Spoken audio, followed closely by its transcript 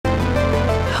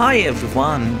Hi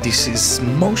everyone, this is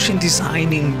Motion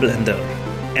Designing Blender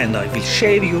and I will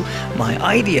share you my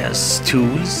ideas,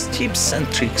 tools, tips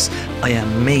and tricks. I am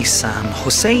Maisam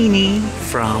Hosaini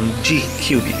from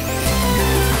GCubee.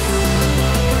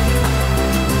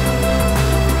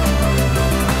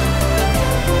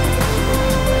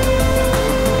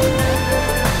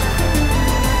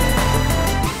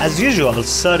 As usual,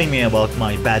 sorry me about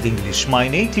my bad English. My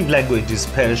native language is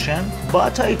Persian,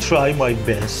 but I try my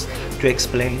best to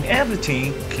explain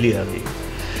everything clearly.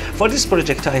 For this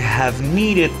project, I have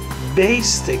needed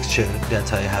base texture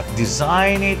that I have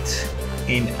designed it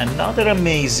in another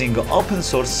amazing open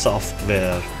source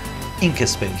software,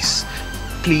 Inkspace.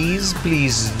 Please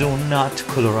do not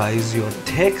colorize your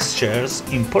textures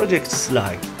in projects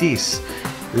like this.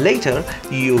 Later,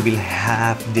 you will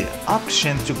have the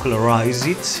option to colorize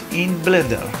it in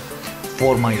Blender.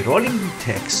 For my rolling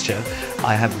texture,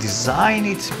 I have designed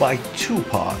it by two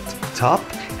parts, top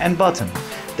and bottom,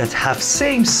 that have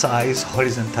same size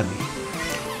horizontally.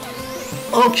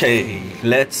 Okay,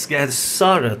 let's get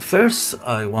started. First,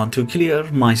 I want to clear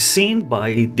my scene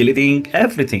by deleting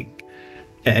everything.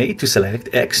 A to select,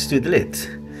 X to delete,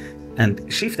 and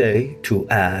Shift A to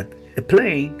add a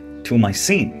plane to my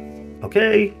scene.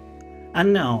 Okay,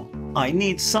 and now I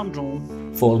need some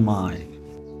room for my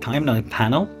timeline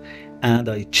panel, and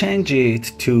I change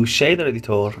it to shader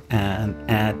editor and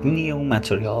add new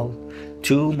material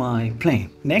to my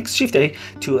plane. Next, Shift A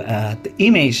to add the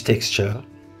image texture.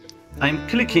 I'm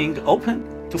clicking open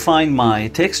to find my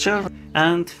texture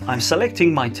and I'm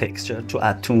selecting my texture to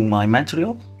add to my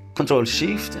material. Control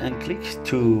Shift and click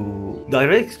to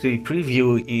directly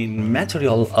preview in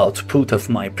material output of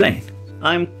my plane.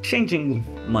 I'm changing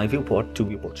my viewport to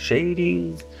viewport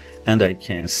shading and I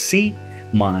can see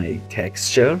my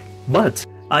texture, but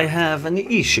I have an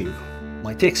issue.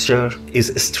 My texture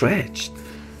is stretched.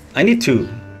 I need to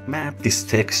map this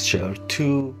texture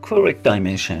to correct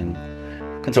dimension.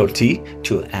 Control T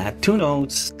to add two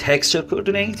nodes, texture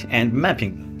coordinate and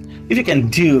mapping. If you can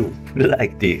do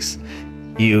like this,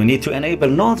 you need to enable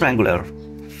node wrangler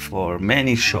for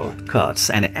many shortcuts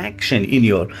and action in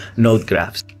your node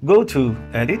graphs. Go to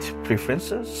Edit,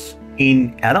 Preferences.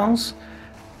 In Add-ons,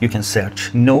 you can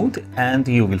search Node and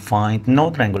you will find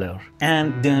Node Wrangler.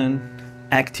 And then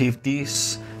active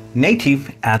this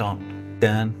native add-on.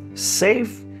 Then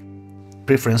save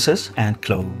Preferences and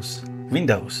close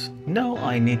Windows. Now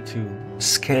I need to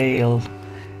scale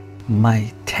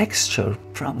my texture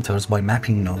parameters by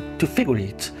mapping node to figure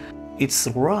its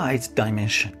right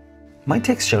dimension. My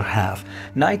texture have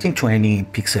 1920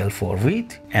 pixels for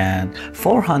width and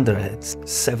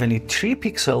 473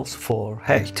 pixels for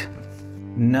height.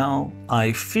 Now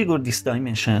I figure this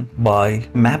dimension by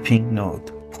mapping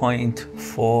node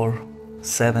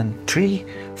 0.473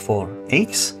 for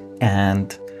X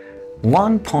and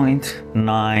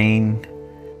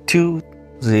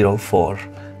 1.9204 for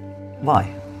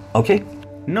Y. Okay.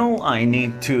 Now I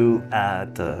need to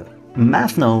add a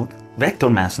math node, vector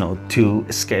math node to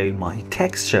scale my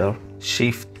texture.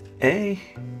 Shift A,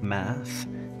 math,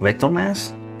 vector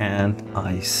math, and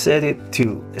I set it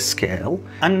to scale.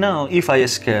 And now if I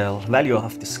scale value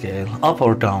of the scale up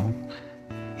or down,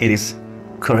 it is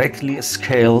correctly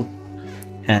scaled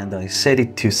and I set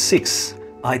it to 6.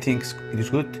 I think it is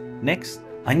good. Next,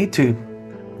 I need to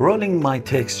rolling my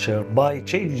texture by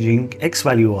changing X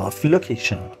value of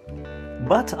location.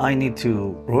 But I need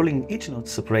to rolling each node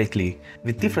separately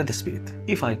with different speed.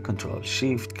 If I Control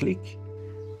Shift click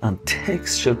on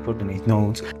texture coordinate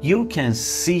nodes, you can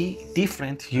see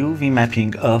different UV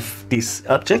mapping of this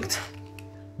object.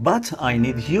 But I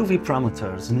need UV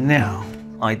parameters now.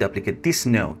 I duplicate this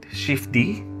node, Shift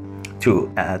D,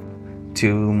 to add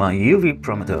to my UV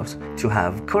parameters to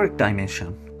have correct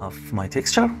dimension of my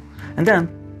texture, and then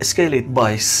scale it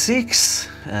by 6.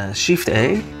 Shift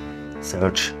A,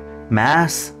 search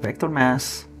mass, vector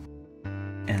mass,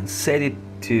 and set it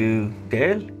to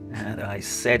scale, and I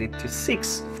set it to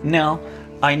 6. Now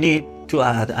I need to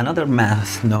add another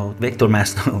math node, vector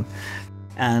mass node,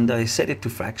 and I set it to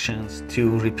fractions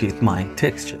to repeat my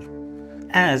texture.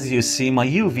 As you see, my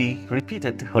UV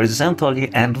repeated horizontally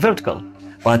and vertical,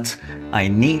 but I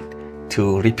need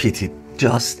to repeat it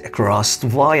just across the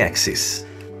y-axis.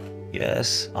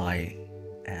 Yes, I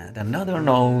add another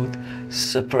node,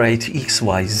 separate X,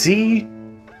 Y, Z,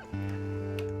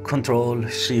 Control,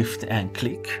 Shift and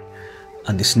click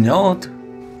on this node,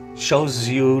 shows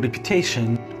you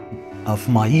repetition of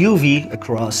my UV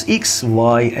across X,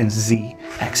 Y and Z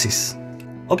axis.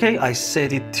 Okay, I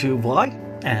set it to Y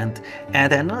and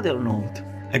add another node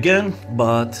again,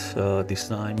 but this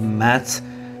time math,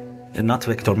 not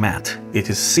vector math, it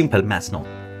is simple math node.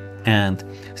 and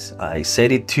I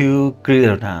set it to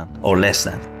greater than or less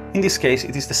than. In this case,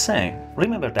 it is the same.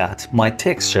 Remember that my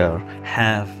texture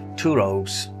have 2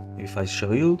 rows, if I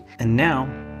show you. And now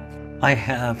I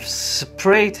have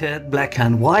separated black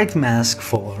and white mask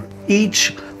for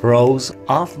each rows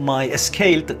of my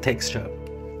scaled texture.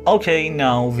 Okay,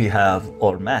 now we have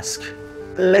our mask.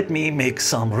 Let me make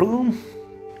some room.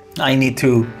 I need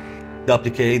to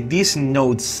duplicate this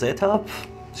node setup,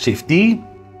 Shift D,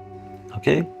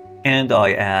 okay, and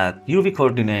I add UV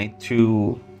coordinate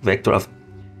to vector of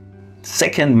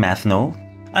second math node,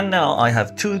 and now I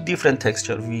have 2 different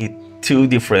texture with 2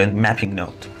 different mapping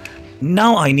node.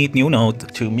 Now I need new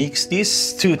node to mix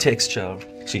these 2 texture.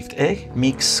 Shift A,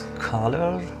 mix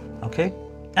color, okay,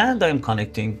 and I'm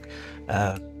connecting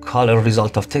color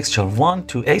result of texture 1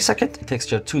 to A socket,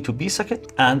 texture 2 to B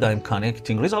socket, and I'm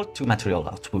connecting result to material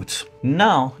output.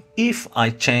 Now, if I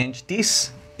change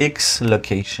this X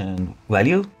location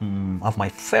value of my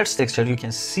first texture, you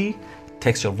can see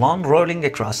texture 1 rolling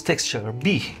across texture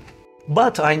B.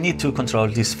 But I need to control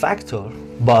this factor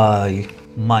by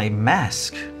my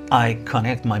mask. I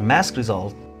connect my mask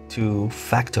result to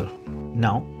factor.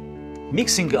 Now,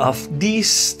 mixing of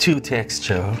these 2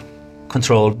 texture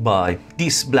controlled by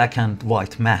this black and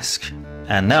white mask.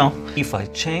 And now, if I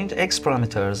change X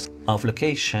parameters of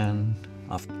location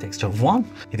of texture 1,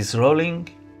 it is rolling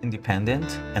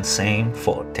independent, and same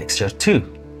for texture 2.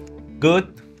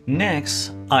 Good.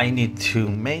 Next, I need to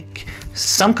make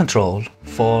some control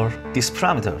for these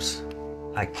parameters.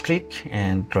 I click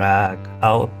and drag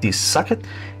out this socket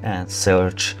and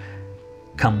search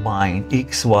combine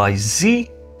X, Y, Z.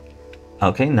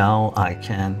 Okay, now I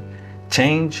can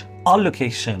change all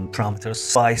location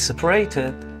parameters by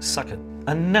separated socket.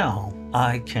 And now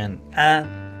I can add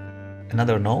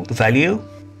another node value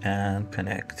and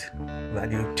connect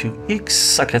value to X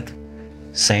socket.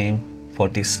 Same for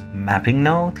this mapping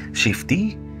node, Shift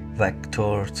D,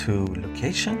 vector to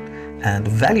location and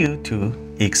value to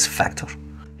X factor.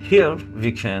 Here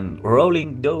we can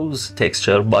rolling those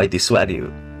texture by this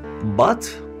value, but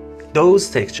those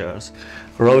textures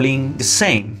rolling the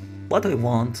same. But I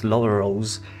want lower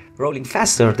rows rolling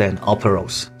faster than upper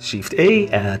rows. Shift A,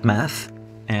 add math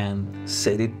and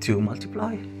set it to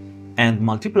multiply and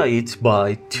multiply it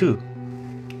by 2.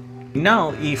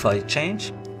 Now if I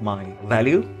change my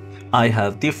value, I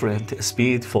have different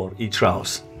speed for each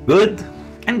rows. Good.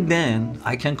 And then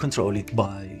I can control it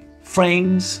by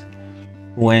frames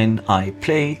when I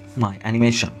play my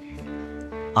animation.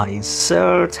 I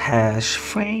insert hash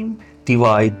frame,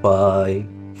 divide by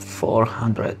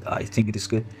 400. I think it is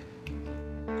good.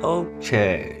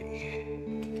 Okay.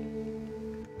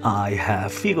 I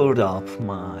have figured out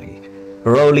my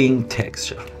rolling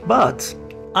texture, but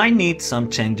I need some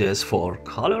changes for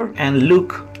color and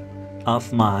look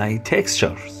of my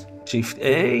textures. Shift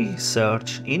A,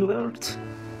 search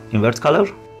invert color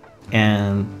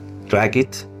and drag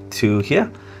it to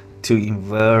here to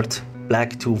invert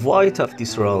black to white of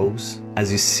these rows,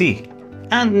 as you see.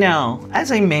 And now,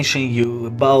 as I mentioned you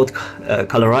about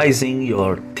colorizing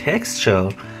your texture,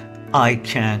 I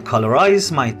can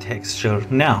colorize my texture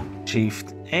now.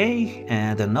 Shift A,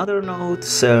 add another node,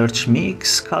 search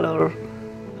mix color,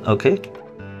 okay,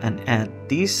 and add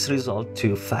this result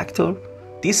to factor.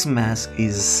 This mask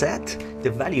is set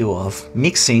the value of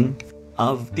mixing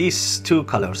of these 2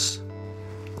 colors.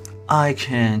 I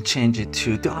can change it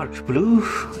to dark blue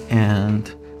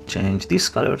and change this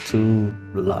color to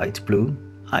light blue.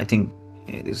 I think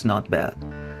it is not bad,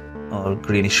 or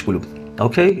greenish blue.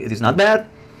 Okay, it is not bad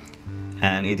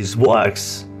and it is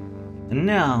works. And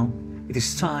now it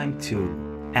is time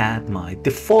to add my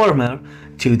deformer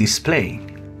to display.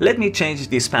 Let me change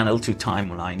this panel to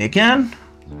timeline again.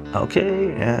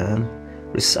 Okay, and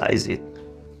resize it.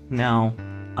 Now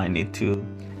I need to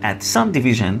add some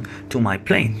division to my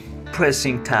plane.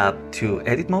 Pressing tab to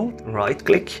edit mode, right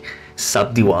click,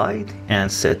 subdivide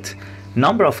and set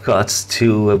number of cuts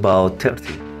to about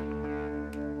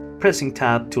 30. Pressing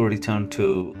tab to return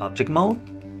to object mode.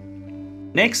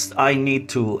 Next, I need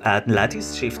to add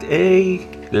lattice. Shift A,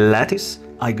 lattice.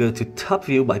 I go to top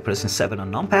view by pressing 7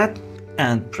 on numpad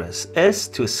and press S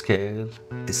to scale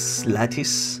this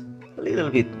lattice a little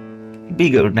bit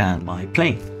bigger than my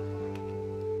plane.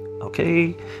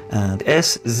 Okay, and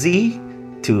SZ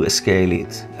to scale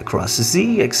it across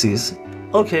Z axis.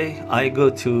 Okay, I go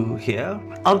to here,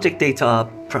 object data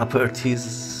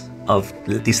properties of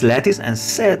this lattice and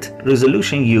set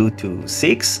resolution U to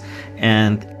 6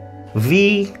 and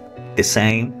V the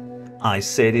same. I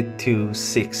set it to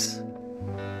 6.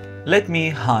 Let me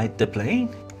hide the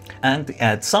plane and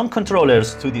add some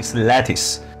controllers to this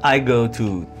lattice. I go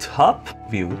to top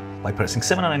view by pressing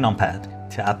 7 on a numpad.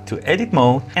 Tap to edit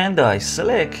mode and I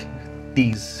select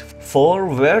these 4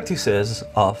 vertices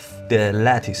of the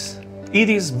lattice. It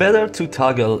is better to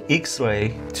toggle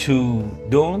X-ray to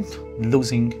don't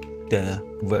losing the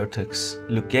vertex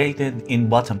located in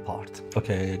bottom part.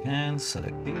 Okay, again,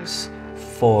 select this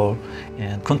 4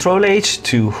 and Control H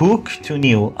to hook to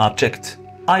new object.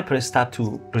 I press tab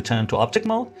to return to object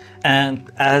mode,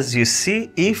 and as you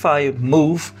see, if I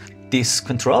move this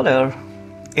controller,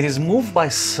 it is moved by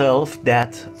self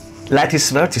that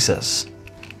lattice vertices.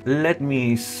 Let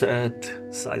me set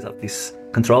size of this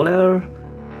controller.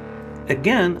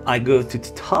 Again, I go to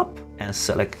the top and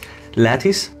select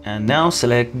lattice, and now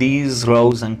select these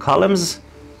rows and columns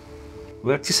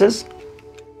vertices.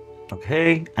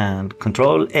 Okay, and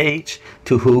Control H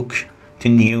to hook to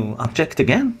new object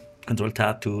again. Control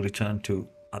tab to return to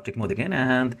object mode again,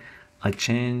 and I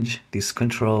change this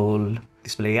control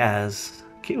display as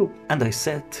cube, and I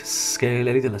set scale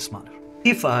a little smaller.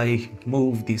 If I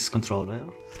move this controller,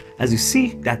 as you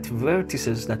see, that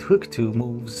vertices that hook to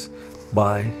moves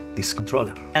by this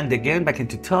controller. And again, back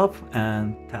into top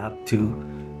and tap to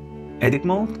edit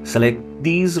mode. Select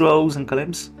these rows and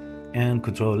columns and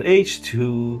Control H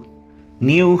to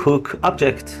new hook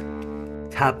object.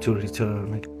 Tap to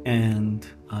return, and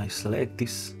I select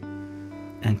this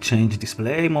and change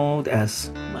display mode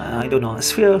as, I don't know, a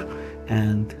sphere,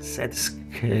 and set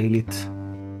scale it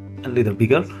a little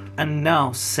bigger. And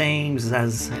now, same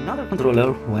as another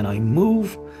controller, when I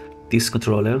move this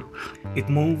controller, it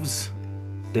moves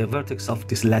the vertex of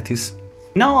this lattice.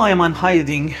 Now I am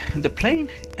unhiding the plane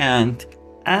and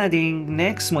adding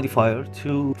next modifier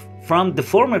to from the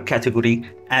Deformer category,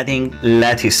 adding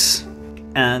lattice.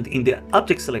 And in the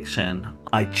object selection,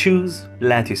 I choose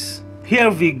lattice.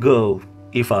 Here we go.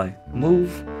 If I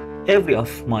move every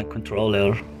of my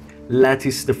controller,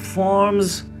 lattice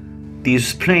deforms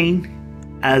this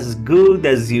plane as good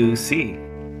as you see.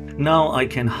 Now I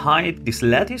can hide this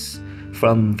lattice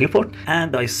from viewport,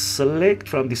 and I select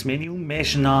from this menu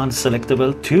mesh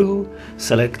non-selectable to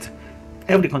select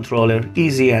every controller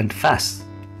easy and fast.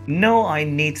 Now I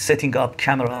need setting up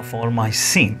camera for my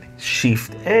scene.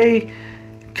 Shift A,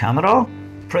 camera,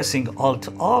 pressing Alt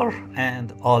R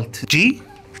and Alt G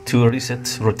to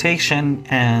reset rotation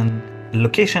and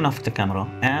location of the camera,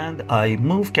 and I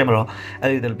move camera a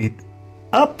little bit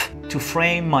up to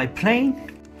frame my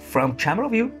plane. From camera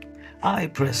view, I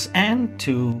press N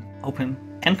to open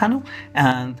N panel,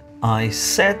 and I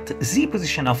set Z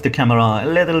position of the camera a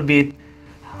little bit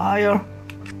higher.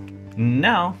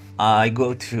 Now I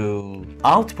go to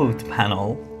output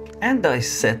panel and I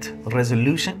set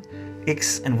resolution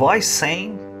X and Y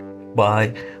same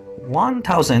by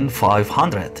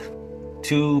 1500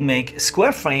 to make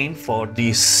square frame for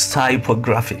this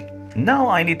typography. Now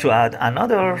I need to add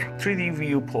another 3D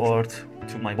viewport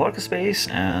to my workspace,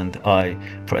 and I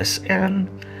press N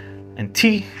and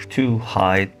T to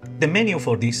hide the menu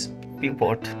for this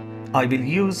viewport. I will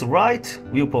use right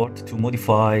viewport to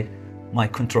modify my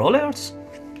controllers.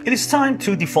 It is time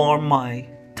to deform my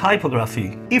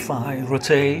typography. If I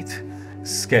rotate,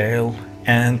 scale,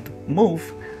 and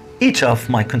move each of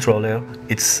my controller,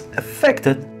 it's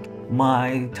affected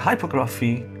my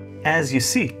typography as you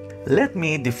see. Let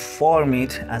me deform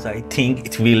it as I think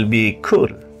it will be cool.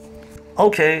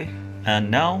 Okay,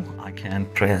 and now I can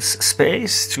press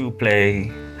space to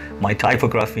play my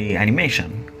typography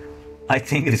animation. I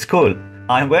think it is cool.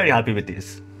 I'm very happy with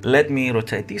this. Let me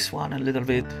rotate this one a little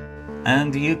bit,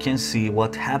 and you can see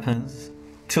what happens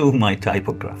to my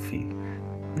typography.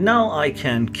 Now I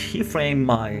can keyframe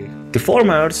my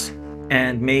deformers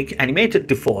and make animated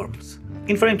deforms.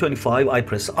 In frame 25, I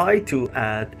press I to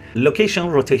add location,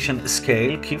 rotation,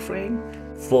 scale keyframe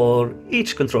for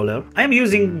each controller. I am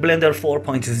using Blender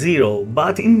 4.0,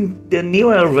 but in the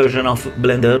newer version of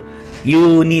Blender,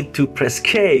 you need to press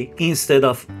K instead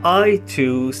of I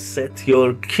to set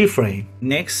your keyframe.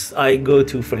 Next, I go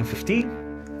to frame 50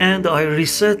 and I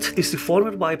reset this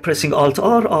deformer by pressing Alt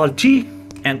R, Alt G,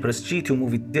 and press G to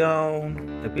move it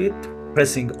down a bit.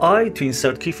 Pressing I to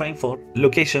insert keyframe for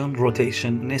location,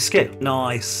 rotation, and scale. Now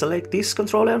I select this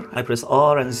controller, I press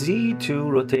R and Z to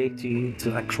rotate it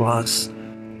across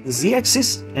the Z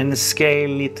axis and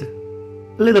scale it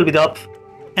a little bit up,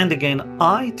 and again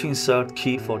I to insert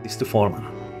key for this deformer.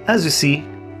 As you see,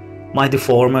 my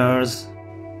deformers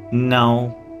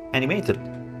now animated.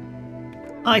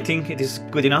 I think it is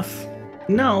good enough.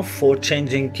 Now for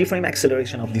changing keyframe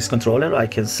acceleration of this controller, I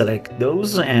can select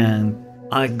those and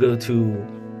I go to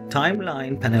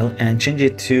timeline panel and change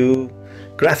it to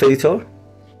graph editor.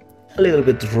 A little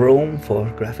bit room for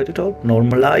graph editor,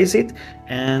 normalize it,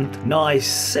 and now I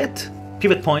set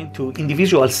pivot point to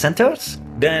individual centers.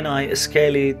 Then I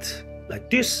scale it like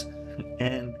this,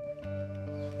 and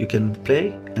you can play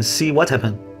and see what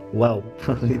happened. Wow,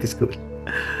 it is cool.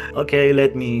 Okay,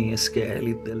 let me scale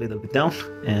it a little bit down,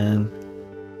 and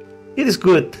it is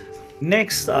good.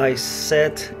 Next, I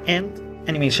set end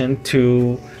animation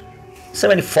to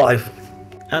 75,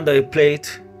 and I play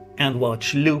it and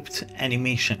watch looped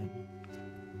animation.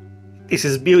 This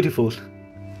is beautiful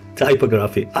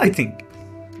typography, I think.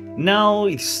 Now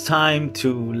it's time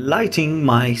to lighting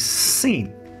my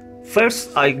scene.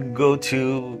 First, I go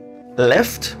to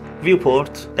left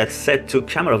viewport that's set to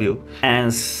camera view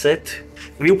and set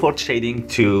viewport shading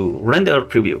to render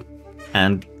preview.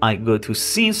 And I go to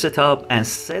scene setup and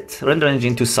set render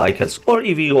engine to cycles or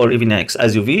EV or EVNext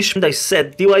as you wish. And I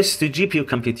set device to GPU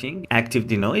computing, active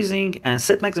denoising, and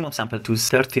set maximum sample to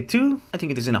 32. I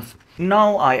think it is enough.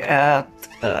 Now I add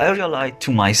area light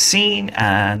to my scene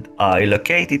and I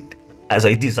locate it as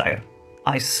I desire.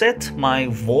 I set my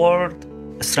word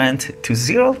strength to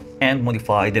 0 and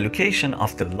modify the location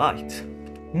of the light.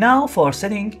 Now for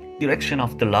setting direction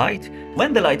of the light,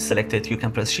 when the light is selected, you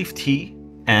can press Shift T,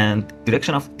 and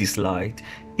direction of this light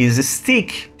is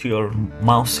stick to your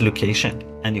mouse location,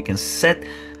 and you can set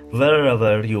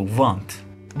wherever you want.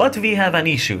 But we have an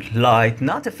issue, light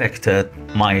not affected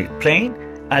my plane.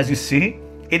 As you see,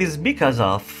 it is because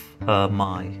of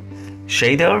my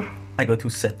shader. I go to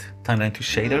set timeline to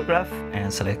shader graph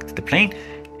and select the plane.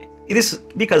 It is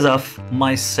because of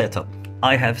my setup.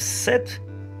 I have set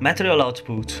material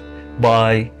output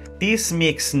by this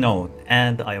mix node,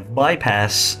 and I have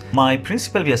bypassed my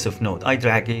principal VSF node. I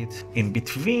drag it in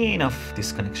between of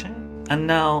this connection, and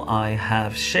now I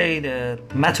have shaded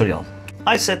material.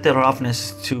 I set the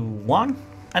roughness to 1,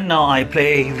 and now I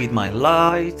play with my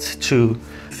light to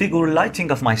figure lighting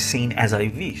of my scene as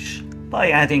I wish by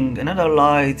adding another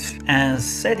light and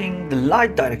setting the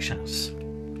light directions.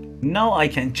 Now I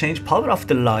can change power of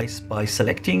the lights by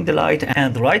selecting the light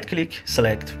and right click,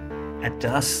 select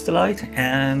adjust the light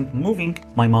and moving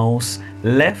my mouse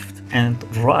left and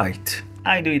right.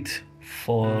 I do it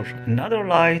for another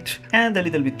light and a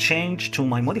little bit change to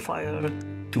my modifier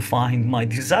to find my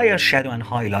desired shadow and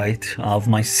highlight of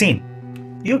my scene.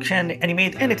 You can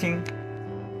animate anything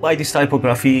by this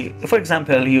typography. For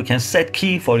example, you can set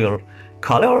key for your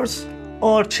colors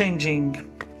or changing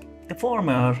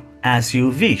deformer as you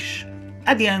wish.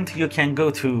 At the end, you can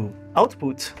go to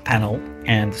output panel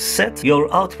and set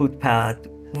your output path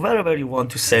wherever you want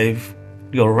to save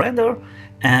your render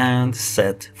and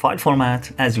set file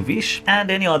format as you wish and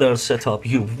any other setup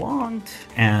you want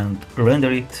and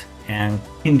render it and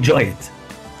enjoy it.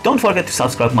 Don't forget to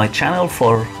subscribe my channel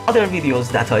for other videos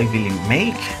that I will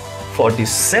make for this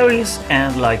series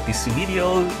and like this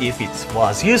video if it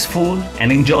was useful and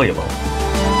enjoyable.